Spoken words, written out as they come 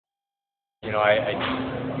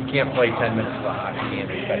you can't play 10 minutes of a hockey game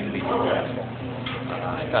and expect to be successful.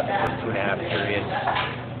 I thought the first 2.5 periods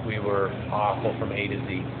we were awful from A to Z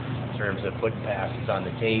in terms of putting passes on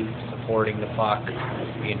the tape, supporting the puck,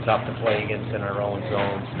 being tough to play against in our own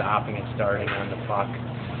zone, stopping and starting on the puck.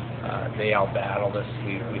 They out-battled us.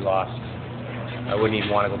 We lost. I wouldn't even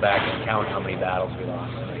want to go back and count how many battles we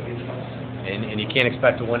lost. And you can't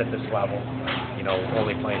expect to win at this level,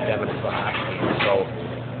 only playing 10 minutes of a hockey game. So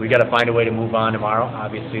we got to find a way to move on tomorrow.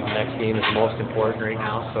 Obviously, the next game is the most important right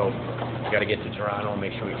now, so we got to get to Toronto and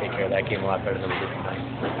make sure we take care of that game a lot better than we did tonight.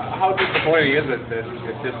 How disappointing is it that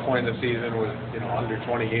at this point in the season, with under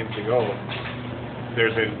 20 games to go,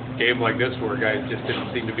 there's a game like this where guys just didn't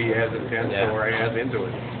seem to be as intense or as into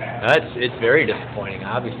it? It's very disappointing,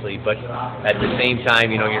 obviously, but at the same time,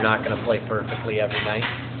 you're not going to play perfectly every night.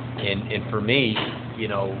 And for me,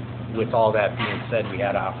 with all that being said, we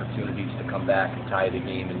had opportunities to come back and tie the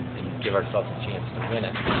game and give ourselves a chance to win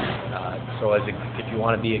it. So if you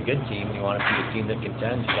want to be a good team, and you want to be a team that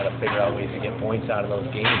contends, you got to figure out ways to get points out of those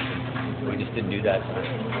games. And we just didn't do that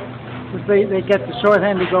tonight. They get the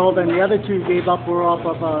shorthanded goal, and the other two gave up were off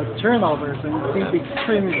of turnovers, and seemed to be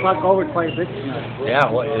turning the puck over quite a bit.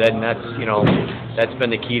 Yeah, well, and that's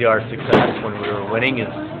been the key to our success when we were winning.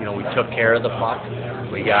 Is we took care of the puck,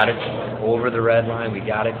 we got it over the red line, we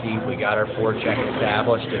got it deep, we got our forecheck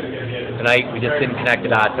established. And tonight we just didn't connect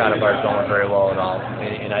the dots out of our zone very well at all.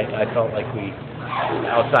 And I felt like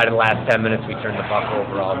outside of the last 10 minutes, we turned the puck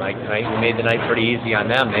over all night. Tonight we made the night pretty easy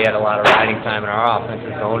on them. They had a lot of riding time in our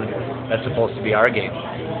offensive zone, and that's supposed to be our game.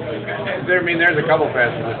 There's a couple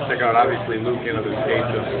passes that stick out. Obviously, Luke into the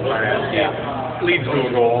skates of leads to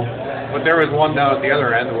a goal. But there was one down at the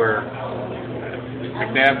other end where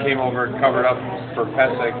McNabb came over and covered up for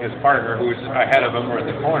Pesek, his partner, who's ahead of him or in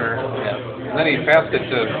the corner. And then he passed it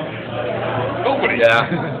to nobody.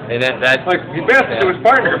 Yeah, and that's like he passed it to his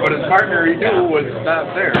partner, but his partner he knew was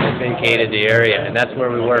not there. Vacated the area, and that's where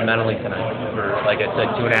we were mentally tonight. For, like I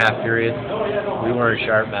said, 2.5 periods, we weren't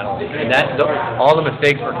sharp mentally. And all the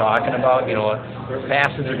mistakes we're talking about.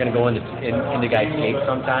 Passes are going to go into guys' skates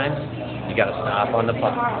sometimes. You got to stop on the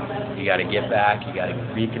puck. You got to get back. You got to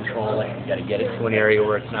recontrol it. You got to get it to an area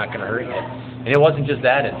where it's not going to hurt you. And it wasn't just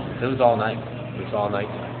that instance. It was all night. It was all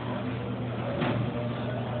night.